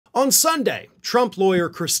On Sunday, Trump lawyer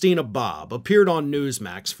Christina Bobb appeared on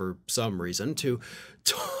Newsmax for some reason to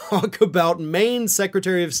talk about Maine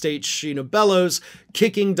Secretary of State Sheena Bellows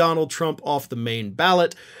kicking Donald Trump off the Maine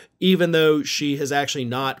ballot. Even though she has actually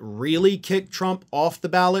not really kicked Trump off the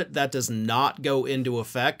ballot, that does not go into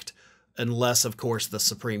effect unless, of course, the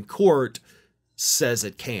Supreme Court says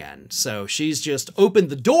it can. So she's just opened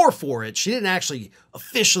the door for it. She didn't actually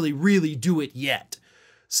officially really do it yet.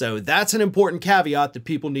 So that's an important caveat that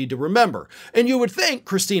people need to remember. And you would think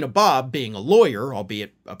Christina Bobb, being a lawyer,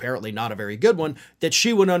 albeit apparently not a very good one, that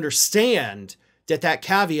she would understand that that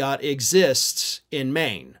caveat exists in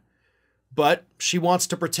Maine. But she wants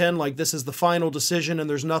to pretend like this is the final decision and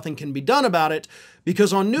there's nothing can be done about it,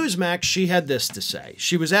 because on Newsmax she had this to say.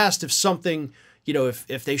 She was asked if something,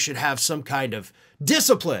 if they should have some kind of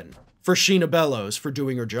discipline for Sheena Bellows for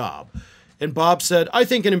doing her job. And Bob said, "I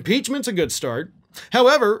think an impeachment's a good start.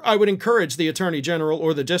 However, I would encourage the Attorney General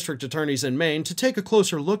or the district attorneys in Maine to take a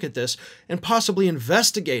closer look at this and possibly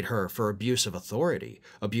investigate her for abuse of authority,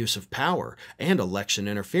 abuse of power, and election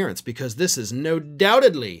interference, because this is no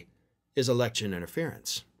doubtedly is election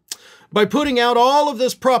interference. By putting out all of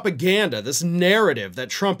this propaganda, this narrative that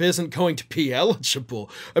Trump isn't going to be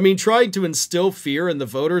eligible, trying to instill fear in the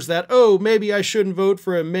voters that, oh, maybe I shouldn't vote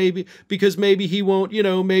for him, maybe he won't,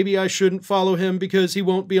 maybe I shouldn't follow him because he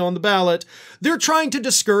won't be on the ballot. They're trying to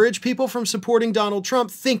discourage people from supporting Donald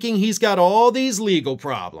Trump, thinking he's got all these legal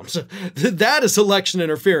problems. That is election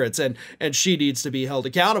interference, and she needs to be held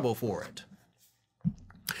accountable for it.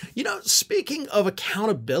 Speaking of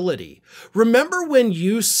accountability, remember when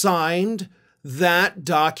you signed that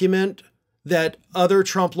document that other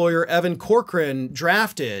Trump lawyer Evan Corcoran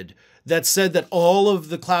drafted that said that all of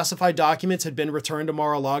the classified documents had been returned to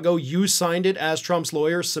Mar-a-Lago? You signed it as Trump's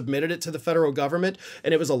lawyer, submitted it to the federal government,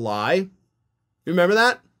 and it was a lie. You remember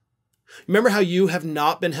that? Remember how you have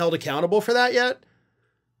not been held accountable for that yet?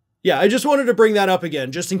 Yeah, I just wanted to bring that up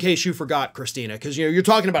again, just in case you forgot, Christina, because you're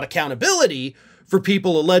talking about accountability for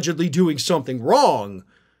people allegedly doing something wrong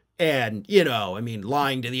and,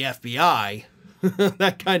 lying to the FBI.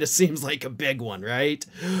 That kind of seems like a big one, right?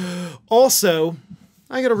 Also,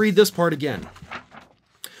 I got to read this part again.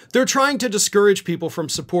 They're trying to discourage people from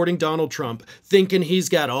supporting Donald Trump, thinking he's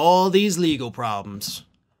got all these legal problems.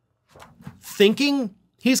 Thinking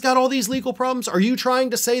he's got all these legal problems? Are you trying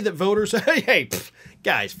to say that voters,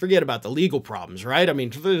 guys, forget about the legal problems, right?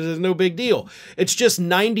 There's no big deal. It's just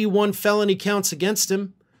 91 felony counts against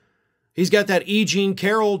him. He's got that E. Jean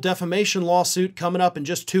Carroll defamation lawsuit coming up in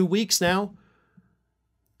just 2 weeks now.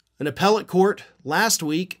 An appellate court last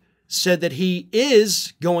week said that he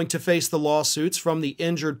is going to face the lawsuits from the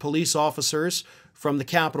injured police officers from the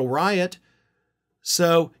Capitol riot.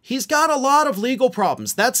 So he's got a lot of legal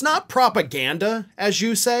problems. That's not propaganda, as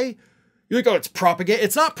you say. You go, it's propaganda.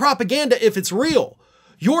 It's not propaganda if it's real.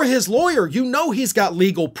 You're his lawyer. You know he's got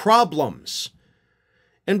legal problems.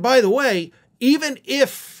 And by the way, even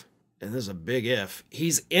if, and this is a big if,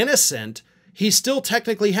 he's innocent, he still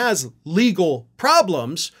technically has legal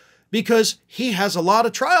problems because he has a lot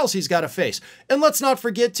of trials he's got to face. And let's not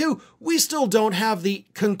forget, too, we still don't have the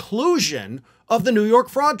conclusion of the New York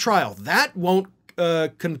fraud trial. That won't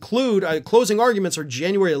conclude. Closing arguments are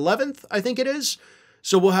January 11th, I think it is.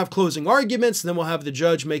 So we'll have closing arguments, then we'll have the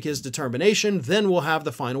judge make his determination, then we'll have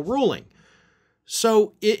the final ruling.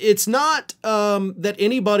 So it's not that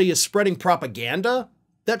anybody is spreading propaganda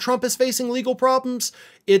that Trump is facing legal problems.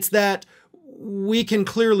 It's that we can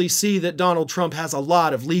clearly see that Donald Trump has a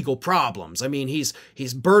lot of legal problems.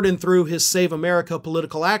 He's burdened through his Save America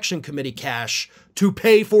Political Action Committee cash to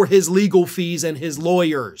pay for his legal fees and his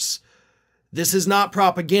lawyers. This is not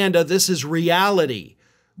propaganda. This is reality.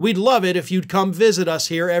 We'd love it if you'd come visit us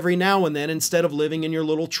here every now and then instead of living in your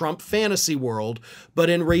little Trump fantasy world. But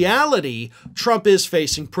in reality, Trump is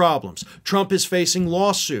facing problems. Trump is facing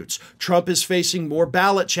lawsuits. Trump is facing more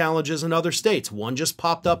ballot challenges in other states. One just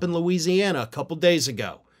popped up in Louisiana a couple days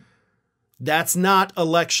ago. That's not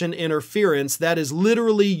election interference. That is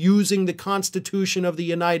literally using the Constitution of the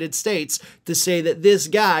United States to say that this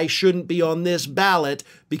guy shouldn't be on this ballot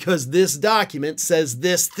because this document says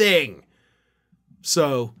this thing.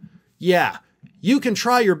 So, yeah, you can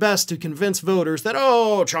try your best to convince voters that,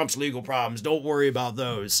 oh, Trump's legal problems, don't worry about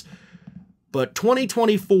those. But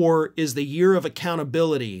 2024 is the year of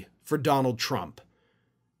accountability for Donald Trump.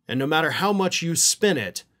 And no matter how much you spin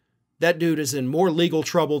it, that dude is in more legal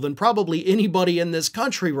trouble than probably anybody in this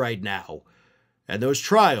country right now. And those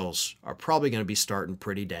trials are probably going to be starting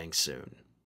pretty dang soon.